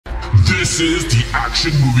This is the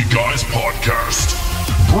Action Movie Guys podcast,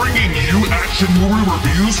 bringing you action movie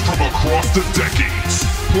reviews from across the decades,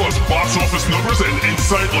 plus box office numbers and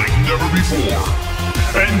insight like never before.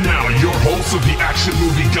 And now your hosts of the Action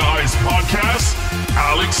Movie Guys podcast,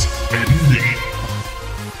 Alex and Nate.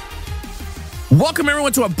 Welcome,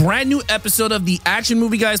 everyone, to a brand new episode of the Action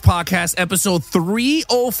Movie Guys podcast, episode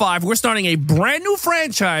 305. We're starting a brand new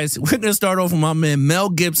franchise. We're going to start off with my man Mel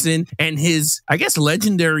Gibson and his, I guess,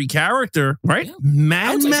 legendary character, right? Yeah.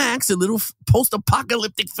 Mad Max, a little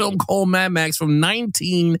post-apocalyptic film called Mad Max from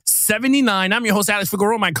 1979. I'm your host, Alex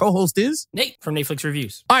Figueroa. My co-host is Nate from Netflix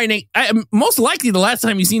Reviews. All right, Nate. Most likely the last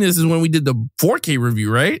time you've seen this is when we did the 4K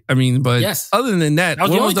review, right? I mean, but yes. Other than that,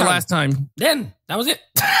 when was the last time? Then. That was it.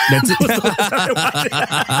 That's it.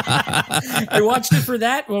 I watched it for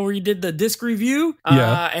that when we did the disc review.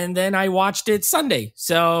 And then I watched it Sunday.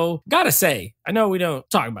 So gotta say, I know we don't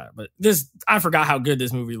talk about it, but I forgot how good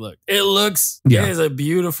this movie looked. It is a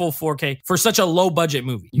beautiful 4K for such a low budget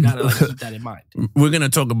movie. You gotta keep that in mind. We're gonna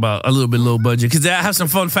talk about a little bit low budget because I have some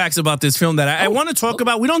fun facts about this film that I want to talk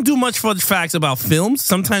about. We don't do much fun facts about films.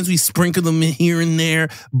 Sometimes we sprinkle them in here and there,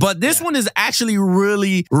 but this one is actually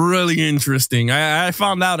really, really interesting. I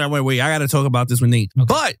found out, I went, wait, I got to talk about this with Nate. Okay.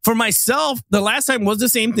 But for myself, the last time was the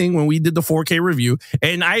same thing when we did the 4K review.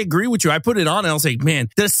 And I agree with you. I put it on and I was like, man,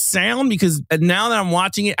 the sound, because now that I'm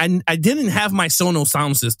watching it, I didn't have my Sonos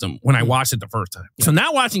sound system when I watched it the first time. Yeah. So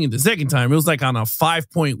now watching it the second time, it was like on a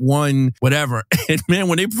 5.1 whatever. And man,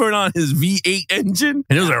 when they put on his V8 engine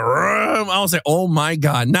and it was like, I was like, oh my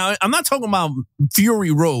God. Now, I'm not talking about Fury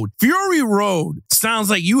Road. Fury Road sounds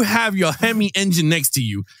like you have your Hemi engine next to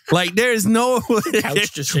you. Like there's no...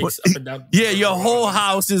 Couch just shakes up and down. Yeah, your whole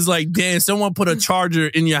house is like, damn, someone put a charger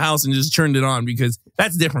in your house and just turned it on because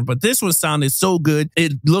that's different. But this one sounded so good.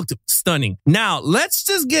 It looked stunning. Now, let's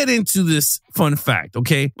just get into this fun fact,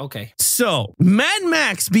 okay? Okay. So, Mad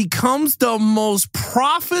Max becomes the most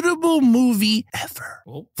profitable movie ever.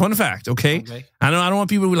 Oh. Fun fact, okay? I don't want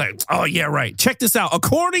people to be like, oh, yeah, right. Check this out.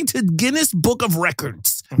 According to Guinness Book of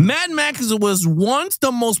Records, Mad Max was once the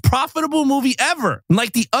most profitable movie ever.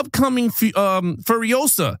 Like the upcoming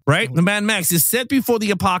Furiosa, right? The Mad Max is set before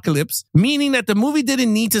the apocalypse, meaning that the movie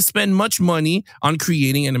didn't need to spend much money on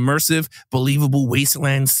creating an immersive, believable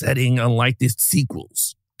wasteland setting unlike the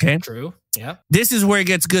sequels. Okay? True. Yeah. This is where it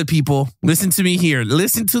gets good, people. Listen to me here.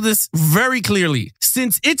 Listen to this very clearly.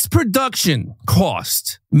 Since its production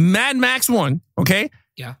cost, Mad Max 1, okay?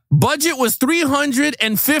 Yeah. Budget was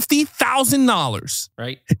 $350,000.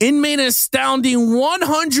 Right. It made an astounding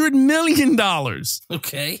 $100 million.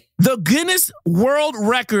 Okay. The Guinness World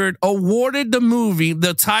Record awarded the movie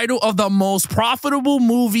the title of the most profitable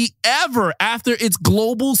movie ever after its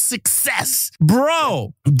global success.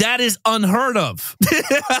 Bro, that is unheard of.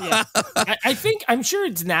 Yeah. I'm sure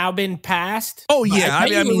it's now been passed. Oh, yeah. I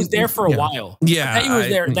mean, it was there for a while. Yeah. It was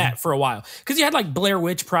there for a while. Because you had like Blair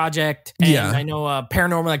Witch Project and I know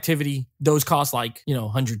Paranormal Activity. Those cost like,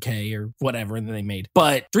 $100K or whatever, and then they made.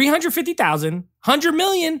 But $350,000, $100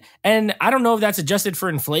 million, and I don't know if that's adjusted for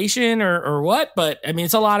inflation or what, but I mean,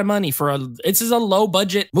 it's a lot of money it's a low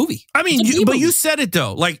budget movie. I mean, you said it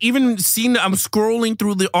though. Like even I'm scrolling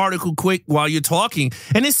through the article quick while you're talking,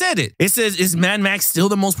 and it said it. It says, is Mad Max still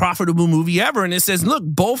the most profitable movie ever? And it says, look,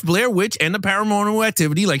 both Blair Witch and the Paranormal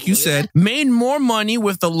Activity, like you said, made more money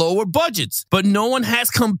with the lower budgets, but no one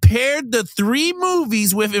has compared the three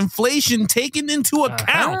movies with inflation taken into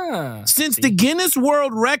account. Since the Guinness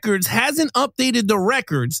World Records hasn't updated the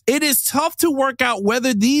records, it is tough to work out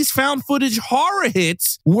whether these found footage horror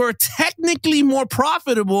hits were technically more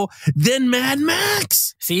profitable than Mad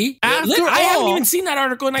Max. See? I haven't even seen that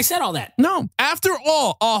article and I said all that. No. After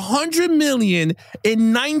all, $100 million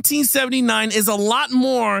in 1979 is a lot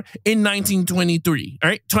more in 1923. All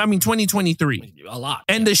right? 2023. A lot.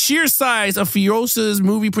 And the sheer size of Furiosa's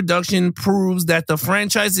movie production proves that the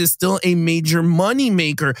franchise is still a major money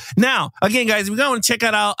maker. Now, again, guys, if you want to check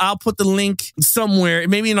it out, I'll put the link somewhere,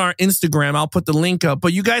 maybe in our Instagram. I'll put the link up,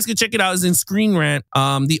 but you guys can check it out. It's in Screen Rant.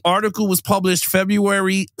 The article was published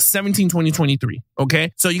February 17, 2023.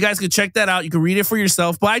 Okay, so you guys can check that out. You can read it for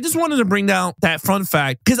yourself. But I just wanted to bring down that fun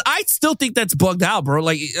fact because I still think that's bugged out, bro.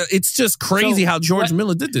 Like it's just crazy how George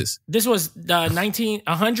Miller did this. This was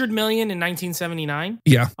 $100 million in 1979.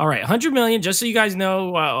 Yeah. All right, $100 million. Just so you guys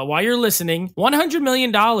know, while you're listening, $100 million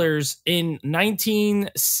in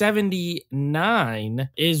 1979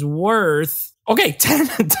 is worth. Okay,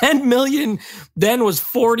 10 million then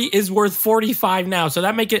is worth 45 now. So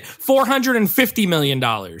that make it $450 million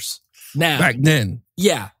now. Back then.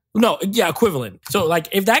 Yeah. No, yeah, equivalent. So like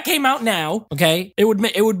if that came out now, okay, it would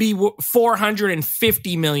be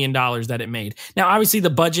 $450 million that it made. Now, obviously the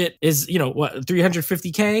budget is, what,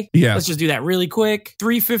 $350K? Yeah. Let's just do that really quick.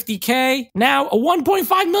 $350K. Now a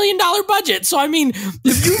 $1.5 million budget. So I mean,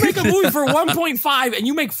 if you make a movie for 1.5 and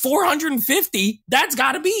you make 450, that's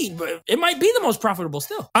got to be, it might be the most profitable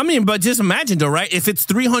still. I mean, but just imagine though, right? If it's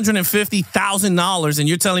 $350,000 and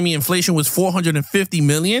you're telling me inflation was $450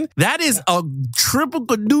 million, that is a triple,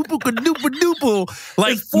 quadruple,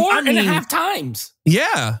 like it's 4.5 times.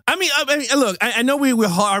 Yeah. I mean, look, I know we're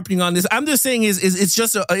harping on this. I'm just saying it's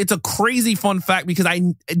just it's a crazy fun fact because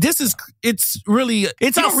it's really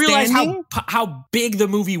you don't realize how big the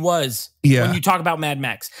movie was. Yeah. When you talk about Mad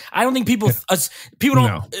Max, I don't think people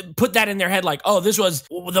don't put that in their head like, oh, this was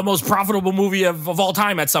the most profitable movie of all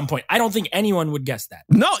time at some point. I don't think anyone would guess that.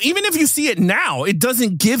 No, even if you see it now, it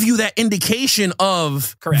doesn't give you that indication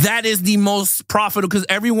of that is the most profitable because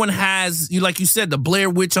everyone has, like you said, the Blair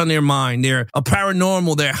Witch on their mind. They're a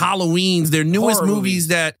paranormal, they're Halloweens, they're newest movies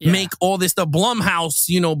that make all this stuff. Blumhouse,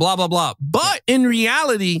 blah, blah, blah. But in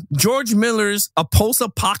reality, George Miller's A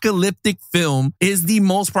Post-Apocalyptic Film is the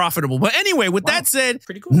most profitable. But anyway, with that said,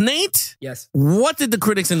 pretty cool. Nate, yes, what did the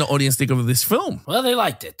critics and the audience think of this film? Well, they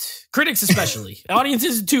liked it. Critics especially.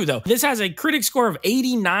 Audiences too, though. This has a critic score of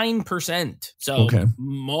 89%. So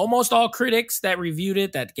almost all critics that reviewed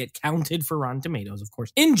it, that get counted for Rotten Tomatoes, of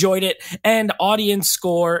course, enjoyed it. And audience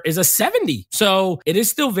score is a 70. So it is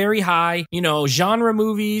still very high. Genre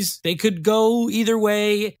movies, they could go either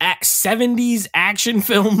way. 70s action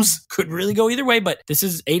films could really go either way. But this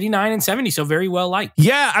is 89 and 70, so very well liked.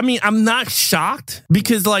 Yeah, I mean, I'm not shocked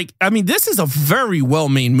because, this is a very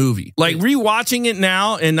well-made movie. Like, rewatching it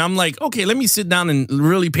now, and I'm like, okay, let me sit down and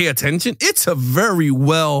really pay attention. It's a very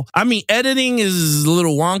editing is a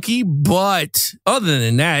little wonky, but other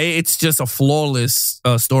than that, it's just a flawless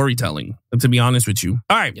storytelling, to be honest with you.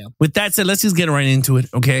 All right, with that said, let's just get right into it,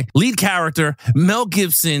 okay? Lead character, Mel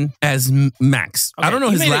Gibson as Max. Okay. I don't know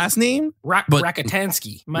his last name.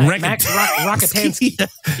 Rakitansky. Max Rakitansky.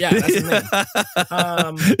 Yeah, that's his name.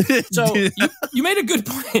 So you made a good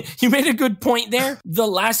point. You made a good point there. The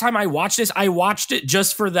last time I watched this, I watched it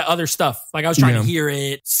just for the other stuff. Like I was trying to hear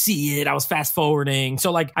it, see it. I was fast forwarding.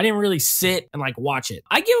 So I didn't really sit and watch it.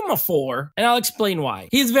 I give him a 4 and I'll explain why.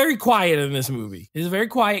 He's very quiet in this movie. He's a very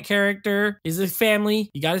quiet character. He's a family.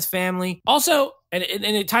 He got his family. Also, and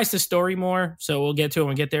it ties to story more, so we'll get to it when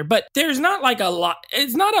we get there. But there's not a lot.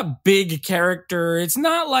 It's not a big character. It's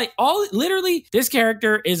not literally, this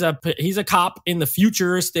character he's a cop in the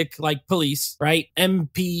futuristic police, right?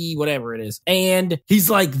 MP, whatever it is. And he's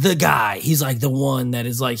the guy. He's the one that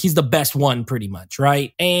is he's the best one pretty much,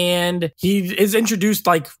 right? And he is introduced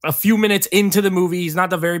a few minutes into the movie. He's not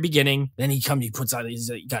the very beginning. Then he puts on,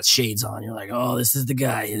 he got shades on. You're like, oh, this is the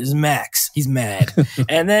guy. This is Max. He's mad.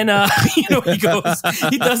 And then, he goes,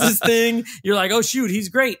 he does his thing. You're like, oh shoot, he's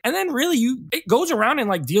great. And then really it goes around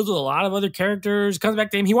and deals with a lot of other characters, comes back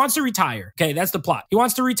to him. He wants to retire. Okay, that's the plot. He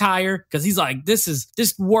wants to retire because he's like,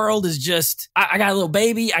 this world is just, I got a little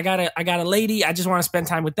baby. I got a lady. I just want to spend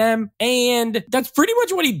time with them. And that's pretty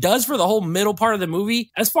much what he does for the whole middle part of the movie.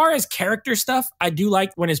 As far as character stuff, I do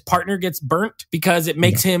like when his partner gets burnt because it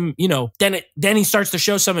makes him, then he starts to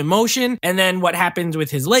show some emotion. And then what happens with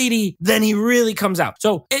his lady, then he really comes out.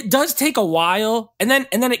 So it does take a while. And then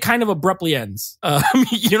it kind of abruptly ends.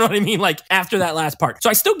 You know what I mean? After that last part. So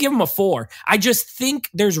I still give him a 4. I just think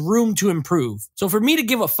there's room to improve. So for me to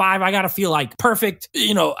give a 5, I got to feel perfect.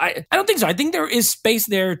 I don't think so. I think there is space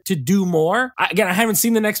there to do more. I haven't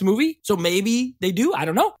seen the next movie, so maybe they do. I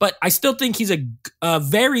don't know. But I still think he's a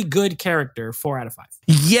very good character. 4 out of 5.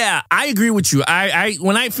 Yeah, I agree with you. I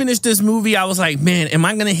when I finished this movie, I was like, man, am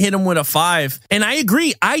I going to hit him with a 5? And I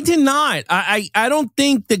agree. I did not. I don't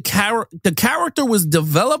think the character was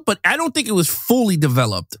developed, but I don't think it was fully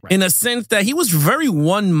developed in a sense that he was very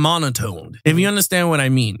one monotoned, if you understand what I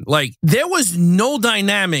mean. There was no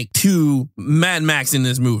dynamic to Mad Max in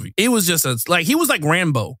this movie. It was just he was like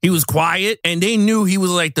Rambo. He was quiet and they knew he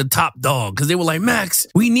was the top dog because they were like, Max,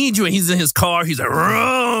 we need you. And he's in his car. He's like,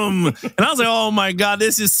 rum. And I was like, oh my God,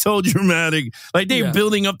 this is so dramatic. They're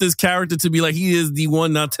building up this character to be he is the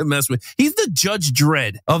one not to mess with. He's the Judge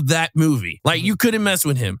Dredd of that movie. You couldn't mess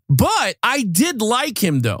with him. But I did like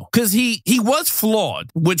him though, because he was flawed,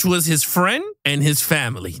 which was his friend and his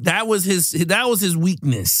family. That was his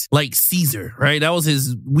weakness. Caesar, right? That was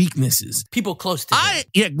his weaknesses. People close to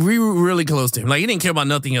him. We were really close to him. He didn't care about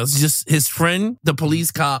nothing else. Just his friend, the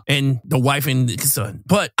police cop, and the wife and the son.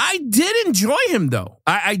 But I did enjoy him though.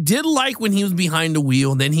 I I did like when he was behind the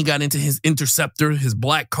wheel. Then he got into his Interceptor, his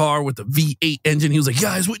black car with the V8 engine. He was like,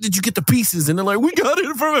 guys, where did you get the pieces? And they're like, we got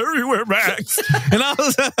it from everywhere, Max. And I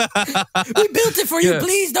was we built it for you.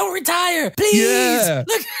 Please don't retire. Please.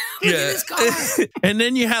 Look at this car. And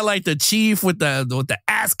then you had like the chief with the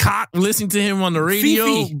ass cock listening to him on the radio.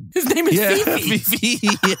 Fifi. His name is Fifi.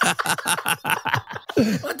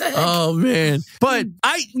 What the heck? Oh man. But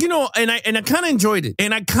I kind of enjoyed it.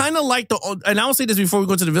 And I kind of like and I'll say this before we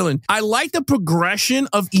go to the villain. I like the progression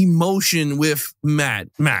of emotion with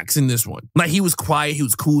Max in this one. Like he was quiet, he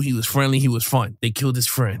was cool, he was friendly, he was fun. They killed his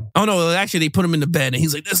friend. Oh no, actually they put him in the bed and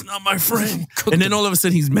he's like, that's not my friend. And then all of a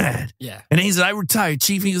sudden he's mad. Yeah. And then he's like, I retired,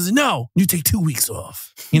 chief. He goes, no, you take 2 weeks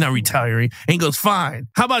off. You're not retiring. And he goes, fine.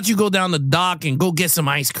 How about you go down the dock and go get some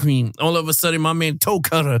ice cream? All of a sudden my man Toe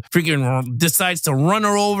Cutter freaking decides to run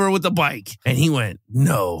her over with a bike. And he went,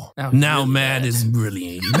 no. Now really Mad is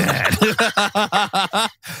really ain't mad.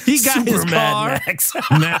 He got Super his car. Mad Max.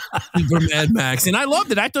 Super Mad Max. And I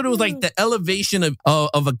loved it. I thought it was like the elevation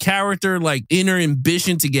of a character, like inner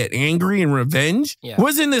ambition to get angry and revenge.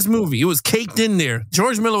 Was in this movie. It was caked in there.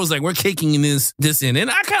 George Miller was like, we're caking this in. And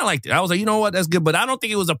I kind of liked it. I was like, you know what? That's good. But I don't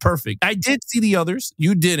think it was a perfect. I did see the others.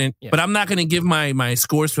 You didn't. But I'm not going to give my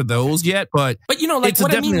scores for those yet. But you know, like it's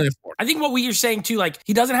what definitely I think what you're saying too, like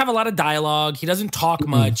he doesn't have a lot of dialogue. He doesn't talk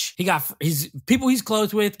much. He got his people he's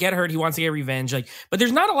close with get hurt. He wants to get revenge. Like, but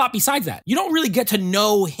there's not a lot besides that. You don't really get to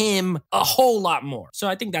know him a whole lot more. So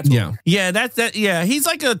I think that's that's he's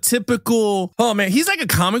like a typical, he's like a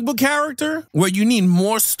comic book character where you need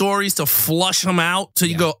more stories to flush him out. So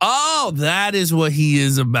you go, oh, that is what he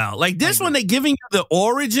is about. Like this one, they're giving you the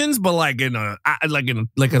origins, but like in a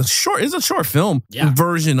short film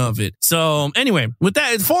version of it. So anyway, with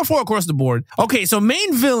that, it's 4-4 across the board. Okay, so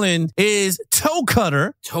main villain is Toe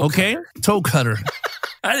Cutter. Toe Cutter.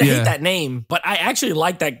 I hate that name, but I actually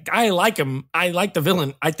like that. I like him. I like the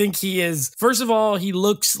villain. I think he is, first of all, he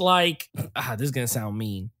looks like, this is going to sound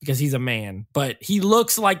mean because he's a man, but he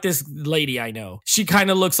looks like this lady I know. She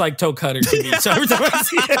kind of looks like Toe Cutter to me. So every time I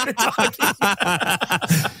see her talking,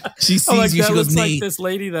 she sees you, she goes, like this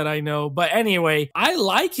lady that I know. But anyway, I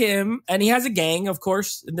like him, and he has a gang, of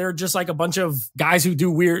course. And they're just like a bunch of guys who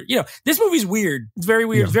do weird, this movie's weird. It's very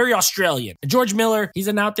weird, very Australian. George Miller, he's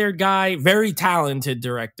an out there guy, very talented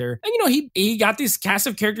director. And he got this cast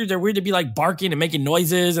of characters that are weird to be like barking and making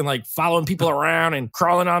noises and like following people around and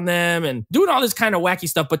crawling on them and doing all this kind of wacky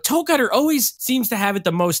stuff. But Toe Cutter always seems to have it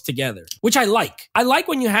the most together, which I like. I like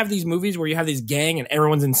when you have these movies where you have this gang and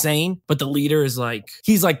everyone's insane, but the leader is like,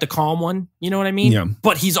 he's like the calm one. You know what I mean? Yeah.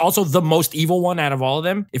 But he's also the most evil one out of all of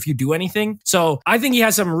them if you do anything. So I think he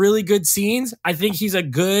has some really good scenes. I think he's a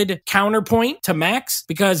good counterpoint to Max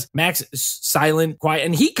because Max is silent, quiet,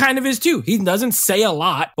 and he kind of is too. He doesn't say a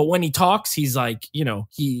lot, but when he talks, he's like,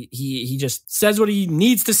 he just says what he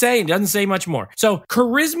needs to say and doesn't say much more. So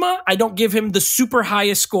charisma, I don't give him the super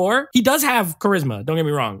highest score. He does have charisma, don't get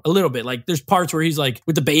me wrong, a little bit. Like there's parts where he's like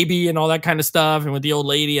with the baby and all that kind of stuff and with the old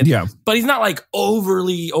lady. But he's not like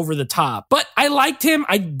overly over the top. But I liked him.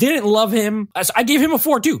 I didn't love him. I gave him a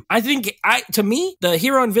 4 too. I think to me, the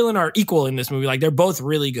hero and villain are equal in this movie. Like they're both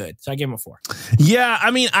really good. So I gave him a 4. Yeah,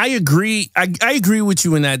 I mean, I agree. I agree with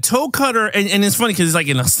you in that. Toe Cutter, and it's funny because it's like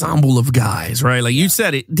an ensemble of guys, right? Like you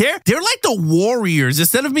said it. They're like the warriors.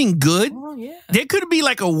 Instead of being good, there could be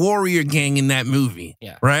like a warrior gang in that movie.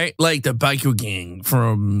 Yeah. Right? Like the biker gang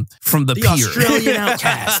from the pier. Australian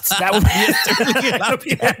Outcasts. That would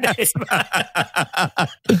be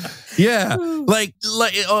yeah.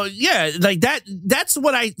 Like that. That's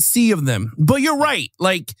what I see of them. But you're right.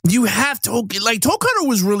 Like you have to, like Toe Cutter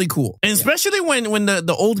was really cool. And especially when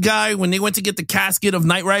the old guy, when they went to get the casket of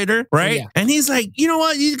Knight Rider, right? Yeah. And he's like, you know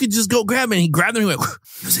what? You could just go grab it. And he grabbed him. He went,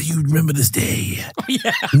 you remember this day.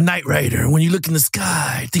 Knight Rider. When you look in the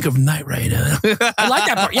sky, think of Knight Rider. I like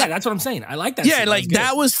that part. Yeah, that's what I'm saying. I like that. Yeah, like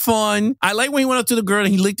that was fun. I like when he went up to the girl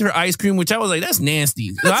and he licked her ice cream, which I was like, that's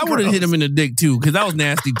nasty. I would have hit him in the dick too, because that was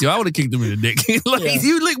nasty too. I would have kicked him in the dick. You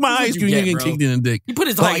lick my ice cream, you get kicked in the dick. He put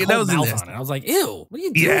his whole mouth on it. I was like, ew, what are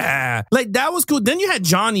you doing? Yeah, like that was cool. Then you had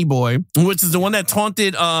Johnny Boy, which is the one that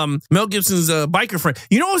taunted Mel Gibson's biker friend.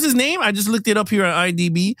 You know what's his name? I just looked it up here on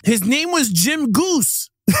IMDb. His name was Jim Goose.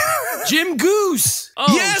 Jim Goose.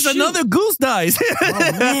 Oh, yes, shoot. another Goose dies.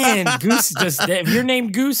 Oh man, Goose just if you're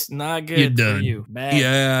named Goose, not good for you. Bad.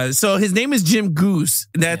 Yeah. So his name is Jim Goose.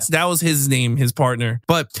 That was his name, his partner.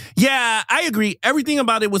 But yeah, I agree. Everything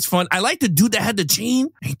about it was fun. I like the dude that had the chain.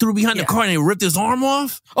 He threw behind the car and he ripped his arm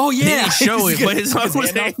off. Oh yeah, they didn't show it, but his arm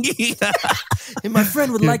was hanging. And my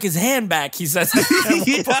friend would like his hand back. He says,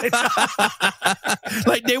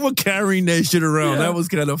 like they were carrying that shit around. That was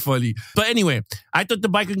kind of funny. But anyway, I thought the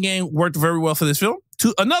biker gang worked very well for this film.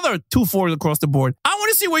 Another 2 4s across the board. I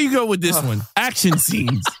want to see where you go with this one. Action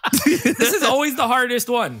scenes. This is always the hardest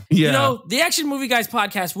one. Yeah. You know, the Action Movie Guys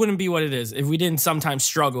podcast wouldn't be what it is if we didn't sometimes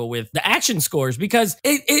struggle with the action scores because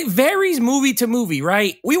it varies movie to movie,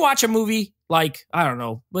 right? We watch a movie like, I don't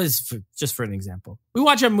know, just for an example. We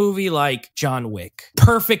watch a movie like John Wick.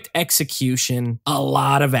 Perfect execution, a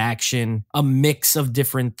lot of action, a mix of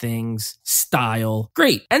different things, style.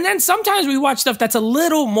 Great. And then sometimes we watch stuff that's a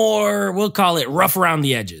little more, we'll call it rough around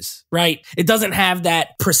the edges, right? It doesn't have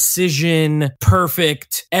that precision,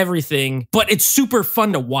 perfect, everything, but it's super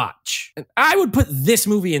fun to watch. And I would put this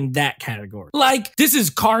movie in that category. Like, this is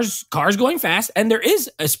cars going fast, and there is,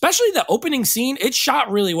 especially the opening scene, it's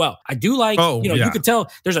shot really well. I do like, you could tell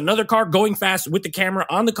there's another car going fast with the camera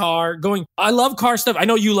on the car going. I love car stuff. I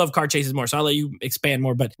know you love car chases more, so I'll let you expand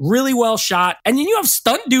more, but really well shot. And then you have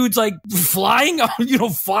stunt dudes like flying off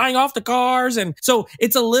the cars. And so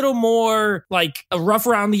it's a little more like a rough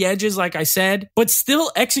around the edges, like I said, but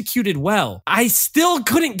still executed well. I still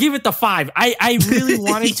couldn't give it the 5. I really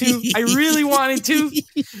wanted to,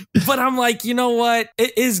 but I'm like, you know what?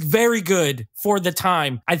 It is very good for the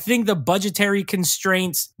time. I think the budgetary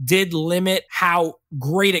constraints did limit how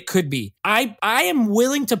great it could be. I am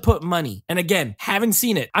willing to put money, and again, haven't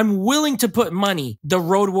seen it. I'm willing to put money the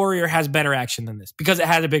Road Warrior has better action than this because it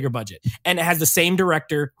has a bigger budget and it has the same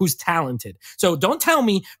director who's talented. So don't tell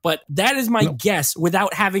me, but that is my guess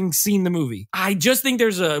without having seen the movie. I just think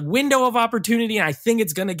there's a window of opportunity and I think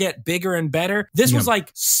it's going to get bigger and better. This was like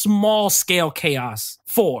small scale chaos.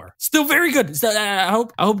 4. Still very good. So, I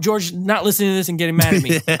hope George not listening to this and getting mad at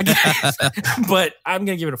me. But I'm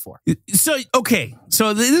going to give it a 4. So, okay.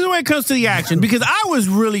 So this is when it comes to the action because I was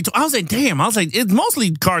really, I was like, damn. I was like, it's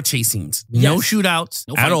mostly car chase scenes. No shootouts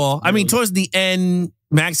at all. I mean, towards the end,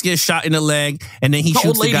 Max gets shot in the leg, and then he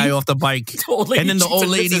shoots the guy off the bike. And then the old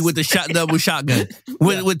lady with the shotgun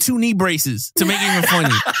with 2 knee braces to make it even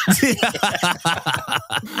funny.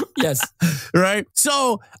 Yes. Right?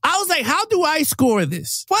 So I was like, how do I score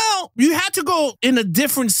this? Well, you had to go in a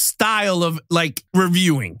different style of like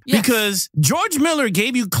reviewing because George Miller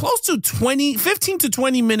gave you close to 15 to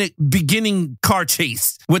 20 minute beginning car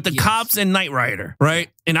chase with the cops and Knight Rider, right?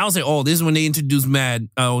 And I was like, oh, this is when they introduced Max.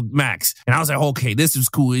 And I was like, okay, this is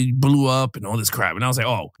cool. He blew up and all this crap. And I was like,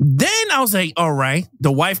 oh. Then I was like, all right.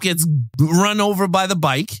 The wife gets run over by the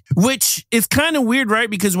bike, which is kind of weird, right?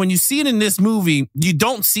 Because when you see it in this movie, you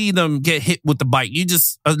don't see them get hit with the bike. You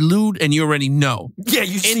just allude and you already know. Yeah,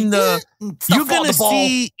 you're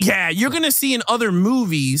gonna see in other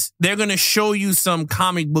movies, they're gonna show you some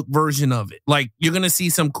comic book version of it. Like you're gonna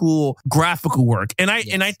see some cool graphical work. And I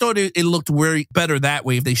thought it looked way better that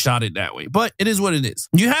way if they shot it that way. But it is what it is.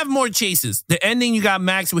 You have more chases. The ending, you got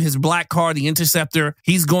Max with his black car, the Interceptor.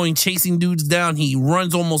 He's going chasing dudes down. He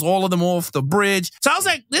runs almost all of them off the bridge. So I was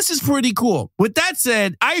like, this is pretty cool. With that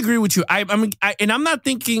said, I agree with you. I'm not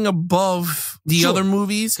thinking above the other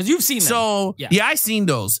movies. Because you've seen them. So, yeah, I've seen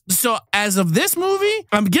those. So as of this movie,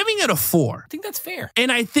 I'm giving it a 4. I think that's fair.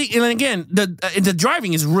 And I think, and again, the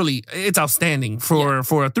driving is really, it's outstanding for a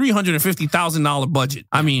 $350,000 budget.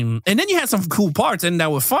 I mean, and then you had some cool parts and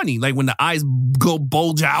that were funny, like when the eyes go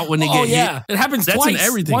bulge out when they get hit. It happens That's twice. in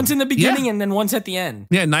everything. Once in the beginning and then once at the end.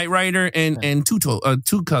 Yeah, Knight Rider and toe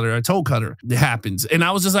cutter. It happens. And I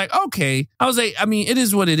was just like, okay. I was like, I mean, it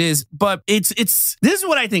is what it is. But this is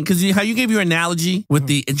what I think, because how you gave your analogy with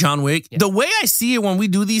the John Wick. Yeah. The way I see it when we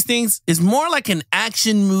do these things is more like an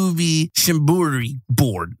action movie charcuterie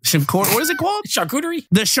board. What is it called? Charcuterie?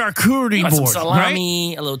 The charcuterie board. Some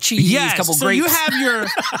salami, a little cheese, a couple grapes.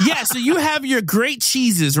 You have your great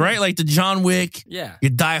cheeses, right? Like the John Wick, your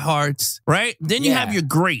Die Hards, right? Then you have your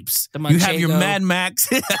grapes. You have your Mad Max.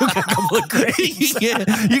 You got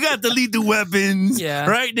the Lethal Weapons,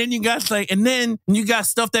 right? Then you got and then you got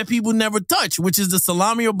stuff that people never touch, which is the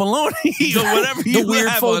salami or bologna or whatever you the weird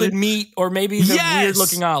have folded meat, or maybe the weird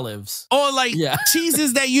looking olives, or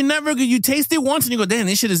cheeses that you taste it once and you go, damn,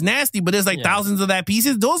 this shit is nasty, but there's thousands of that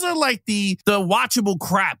pieces. Those are like the watchable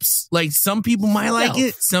craps. Like some people might like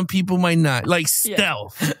it, some people might not. Like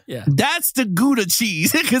stealth. Yeah. That's the Gouda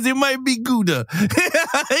cheese because it might be Gouda.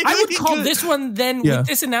 I would call this one then, with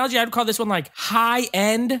this analogy, I would call this one like high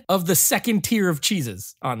end of the second tier of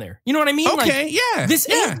cheeses on there. You know what I mean? Okay, like, yeah. This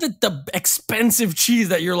ain't the expensive cheese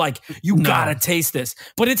that you're like, you gotta taste this.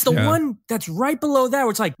 But it's the one that's right below that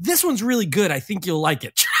where it's like, this one's really good. I think you'll like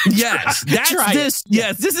it. Yes, that's this.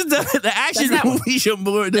 Yes, this is the action movie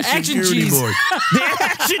board. The action cheese board. The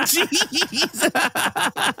action cheese.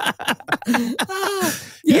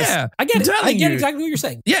 Yeah, I get it. I get exactly what you're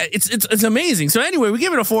saying. Yeah, it's amazing. So anyway, we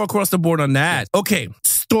give it a 4 across the board on that. Okay,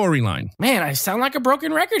 storyline. Man, I sound like a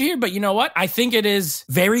broken record here, but you know what? I think it is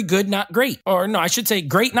very good, not great. Or no, I should say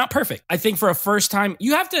great, not perfect. I think for a first time,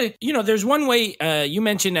 you have to, there's one way you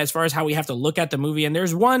mentioned as far as how we have to look at the movie, and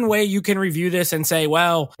there's one way you can review this and say,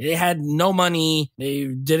 well, they had no money. They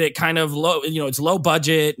did it kind of low, it's low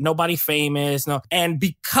budget, nobody famous. No. And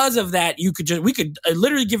because of that, we could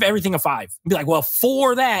literally give everything a 5 and be like, well,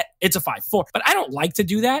 for that, it's a 5, 4. But I don't like to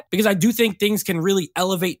do that because I do think things can really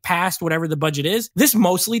elevate past whatever the budget is. This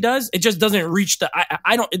mostly does. It just doesn't reach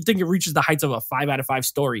I don't think it reaches the heights of a 5 out of 5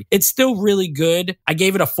 story. It's still really good. I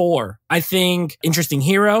gave it a 4. I think interesting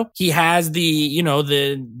hero. He has the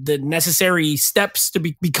necessary steps to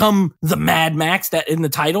become the Mad Max that in the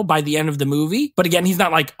title by the end of the movie. But again, he's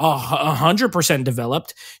not like 100%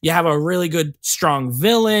 developed. You have a really good, strong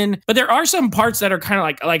villain. But there are some parts that are kind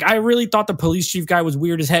of like I really thought the police chief guy was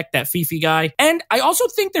weird as heck, that Fifi guy. And I also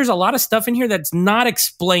think there's a lot of stuff in here that's not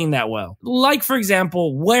explained that well. Like, for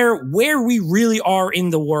example, where we really are in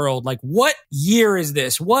the world. Like, what year is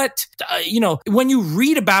this? What, when you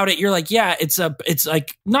read about it, you're like, yeah, it's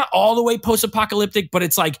like not all the way post-apocalyptic, but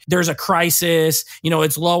it's like there's a crisis,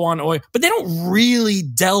 it's low on oil. But they don't really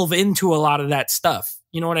delve into a lot of that stuff.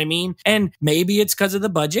 You know what I mean? And maybe it's because of the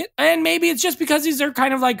budget, and maybe it's just because these are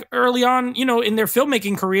kind of like early on, in their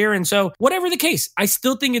filmmaking career. And so whatever the case, I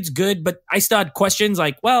still think it's good, but I still had questions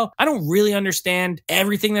like, well, I don't really understand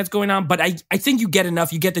everything that's going on, but I think you get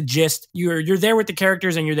enough. You get the gist. You're there with the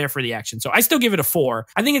characters and you're there for the action. So I still give it a 4.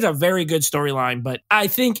 I think it's a very good storyline, but I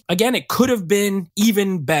think, again, it could have been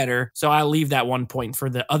even better. So I'll leave that 1 point for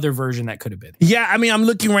the other version that could have been. Yeah, I mean, I'm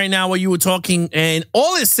looking right now while you were talking, and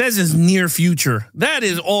all it says is near future. That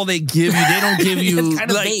is all they give you. They don't give you it's kind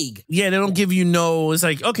of vague. Yeah, they don't give you it's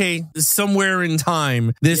like, okay, somewhere in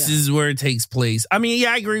time, this is where it takes place. I mean,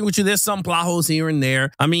 yeah, I agree with you. There's some plot holes here and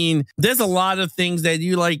there. I mean, there's a lot of things that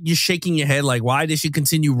you're shaking your head like, why did she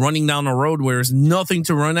continue running down the road where there's nothing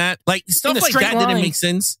to run at? Like, stuff like that didn't make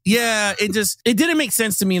sense. Yeah, it didn't make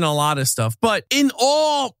sense to me in a lot of stuff. But in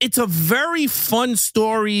all, it's a very fun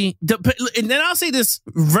story. And then I'll say this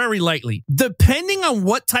very lightly. Depending on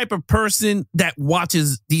what type of person that watches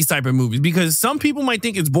these type of movies, because some people might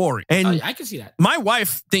think it's boring, and I can see that. My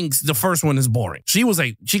wife thinks the first one is boring. She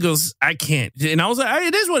goes, I can't, and I was like,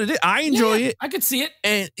 it is what it is. I enjoy it. I could see it,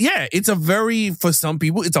 and yeah, for some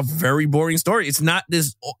people, it's a very boring story. It's not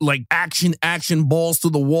this like action balls to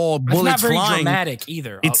the wall, bullets flying. It's not very dramatic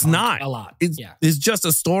either. It's not a lot. It's just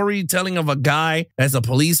a storytelling of a guy as a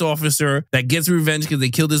police officer that gets revenge because they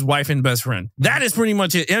killed his wife and best friend. That is pretty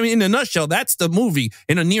much it. I mean, in a nutshell, that's the movie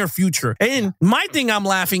in a near future. And my thing I'm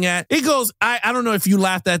laughing at, it goes, I don't know if you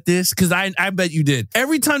laughed at this, because I bet you did.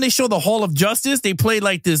 Every time they show the Hall of Justice, they play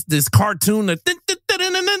like this cartoon, and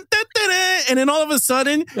then all of a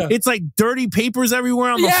sudden, it's like dirty papers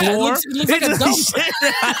everywhere on the floor. It looks like a dump.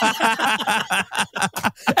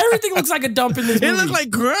 Everything looks like a dump in this movie. It looked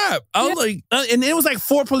like crap. I was like, and it was like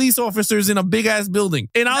 4 police officers in a big ass building.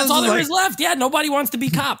 And that's all there is left. Yeah, nobody wants to be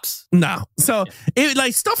cops. No. So it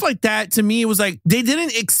like stuff like that, to me, it was like they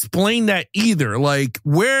didn't explain that either. Like,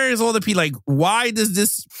 where is all the people? Like, why does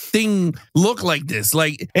this thing look like this?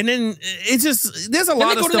 Like, and then it's just, there's a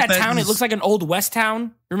lot of stuff. They go to that town. It looks like an old West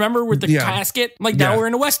town. Remember, with the casket? Like, now we're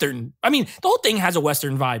in a Western. I mean, the whole thing has a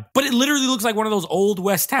Western vibe, but it literally looks like one of those old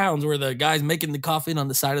West towns where the guy's making the coffin on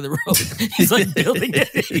the side of the road. He's like building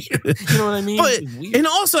it. You know what I mean?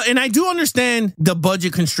 But, and I do understand the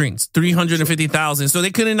budget constraints, $350,000. So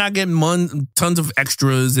they couldn't not get tons of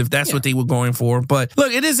extras if that's what they were going for. But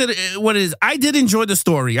look, it is what it is. I did enjoy the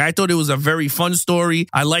story. I thought it was a very fun story.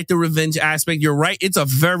 I like the revenge aspect. You're right. It's a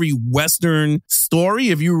very Western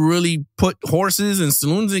story. If you really put horses and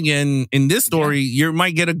saloons again in this story, you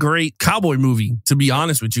might get a great cowboy movie, to be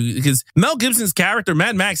honest with you, because Mel Gibson's character,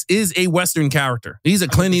 Mad Max, is a Western character. He's a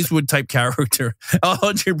Clint Eastwood type character,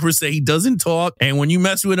 100%. He doesn't talk, and when you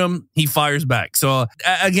mess with him, he fires back. So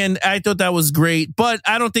again, I thought that was great, but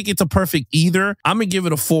I don't think it's a perfect either. I'm gonna give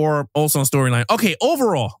it a 4, also on storyline. Okay,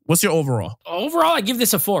 overall, what's your overall? Overall, I give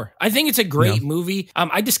this a 4. I think it's a great movie.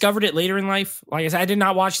 I discovered it later in life. Like I said, I did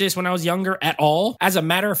not watch this when I was younger at all. As a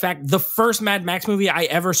matter of fact, the first Mad Max movie I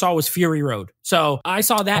ever saw was Fury Road. So I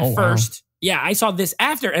saw that first. Yeah, I saw this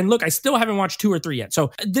after. And look, I still haven't watched 2 or 3 yet.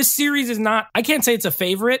 So this series is not, I can't say it's a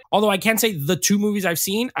favorite, although I can say the 2 movies I've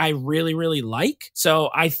seen, I really, really like. So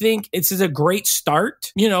I think it's a great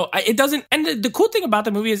start. You know, it doesn't, and the cool thing about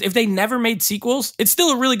the movie is if they never made sequels, it's still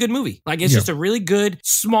a really good movie. Like it's just a really good,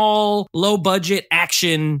 small, low budget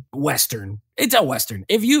action Western. It's a Western.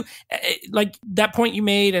 If you, like that point you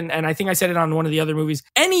made, and I think I said it on one of the other movies,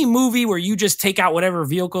 any movie where you just take out whatever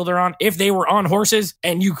vehicle they're on, if they were on horses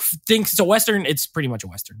and you think it's a Western, it's pretty much a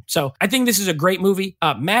Western. So I think this is a great movie.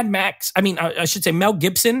 Mad Max, I should say Mel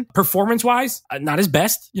Gibson, performance-wise, not his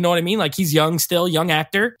best. You know what I mean? Like he's young still, young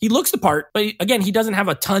actor. He looks the part, but again, he doesn't have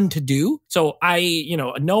a ton to do. So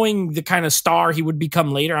knowing the kind of star he would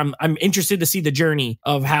become later, I'm interested to see the journey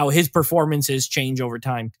of how his performances change over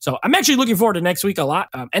time. So I'm actually looking forward to next week a lot.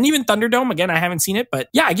 And even Thunderdome, again, I haven't seen it, but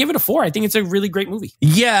yeah, I give it a 4. I think it's a really great movie.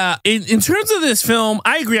 Yeah, in terms of this film,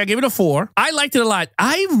 I agree. I gave it a 4. I liked it a lot.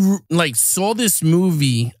 I saw this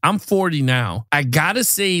movie. I'm 40 now. I gotta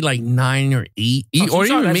say 9 or 8, or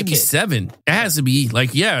even maybe 7. It has to be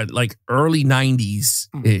early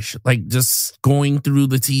 90s-ish. Just going through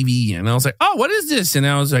the TV, and I was like, oh, what is this? And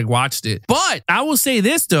I was watched it. But I will say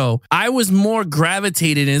this though, I was more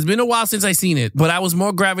gravitated, and it's been a while since I seen it, but I was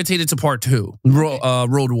more gravitated to part 2.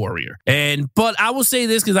 Road Warrior. But I will say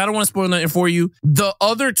this because I don't want to spoil nothing for you. The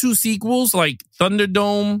other 2 sequels, like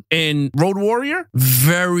Thunderdome and Road Warrior,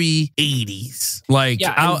 very 80s.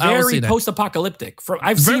 Very post-apocalyptic.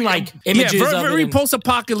 I've seen images of it. Very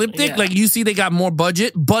post-apocalyptic. Yeah. You see they got more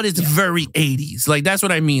budget, but it's very 80s. That's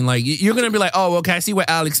what I mean. You're going to be like, oh, okay, I see what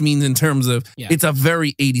Alex means in terms of it's a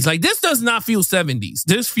very 80s. This does not feel 70s.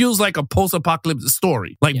 This feels like a post-apocalyptic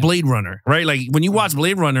story, Blade Runner, right? When you watch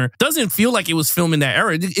Blade Runner, doesn't feel like it was filmed in that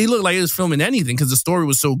era. It looked like it was filmed in anything because the story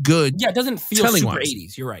was so good. Yeah, it doesn't feel super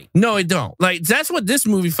 80s. You're right. No, it don't. That's what this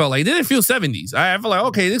movie felt like. It didn't feel 70s. I felt like,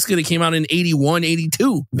 okay, this could have came out in 81,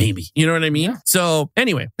 82, maybe. You know what I mean? Yeah. So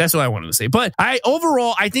anyway, that's what I wanted to say. But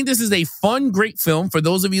overall, I think this is a fun, great film for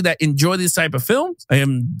those of you that enjoy this type of films.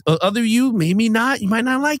 Other of you, maybe not. You might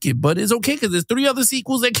not like it, but it's okay because there's 3 other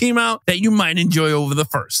sequels that came out that you might enjoy over the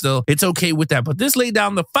first. So it's okay with that. But this laid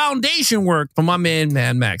down the foundation work for my man,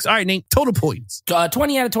 Mad Max. All right, Nate, total points.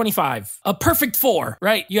 20 out of 25. A perfect 4,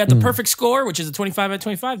 right? You had the perfect score, which is a 25 out of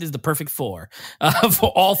 25. This is the perfect 4. For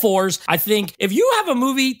all 4s. I think if you have a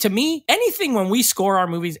movie, to me, anything when we score our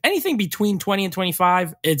movies, anything between 20 and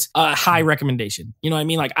 25, it's a high recommendation. You know what I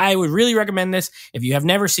mean? I would really recommend this if you have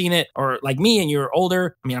never seen it, or like me and you're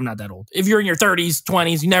older. I mean, I'm not that old. If you're in your 30s,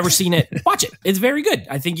 20s, you've never seen it, watch it. It's very good.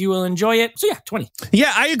 I think you will enjoy it. So yeah, 20.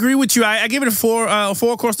 Yeah, I agree with you. I give it a 4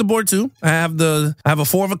 across the board too. I have a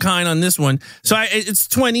 4 of a kind on this one. So it's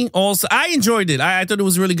 20 also. I enjoyed it. I thought it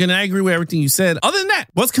was really good. And I agree with everything you said. Other than that,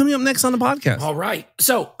 what's coming up next on the podcast? All right.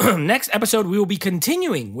 So next episode, we will be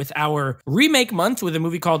continuing with our remake month with a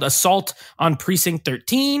movie called Assault on Precinct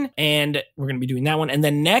 13. And we're going to be doing that one. And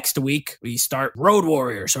then next week, we start Road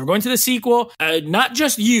Warrior. So we're going to the sequel. Not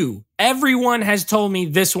just you. Everyone has told me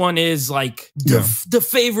this one is the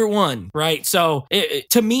favorite one, right? So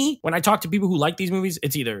to me, when I talk to people who like these movies,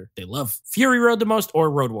 it's either they love Fury Road the most or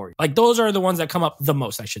Road Warrior. Those are the ones that come up the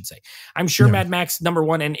most, I should say. I'm sure Mad Max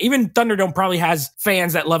 #1 and even Thunderdome probably has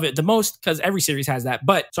fans that love it the most because every series has that.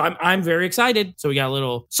 But so I'm very excited. So we got a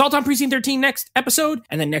little Assault on Precinct 13 next episode,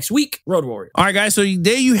 and then next week, Road Warrior. All right, guys. So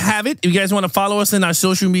there you have it. If you guys want to follow us in our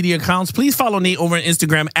social media accounts, please follow Nate over on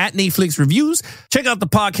Instagram at Netflix Reviews. Check out the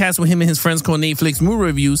podcast with him and his friends called Netflix Movie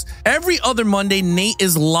Reviews. Every other Monday, Nate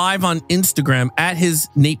is live on Instagram at his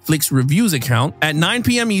Netflix Reviews account at 9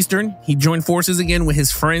 p.m. Eastern. He joined forces again with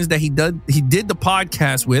his friends that he did the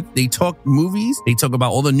podcast with. They talk movies. They talk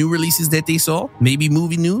about all the new releases that they saw, maybe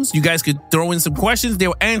movie news. You guys could throw in some questions.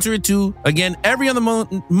 They'll answer it too. Again, every other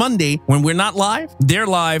Monday when we're not live, they're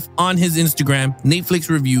live on his Instagram, Netflix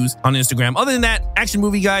Reviews on Instagram. Other than that, Action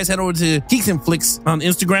Movie Guys, head over to Geeks and Flicks on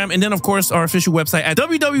Instagram. And then, of course, our official website at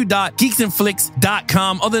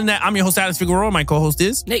www.geeksandflicks.com. Other than that, I'm your host, Alex Figueroa. My co-host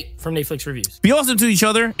is Nate from Netflix Reviews. Be awesome to each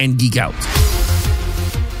other and geek out.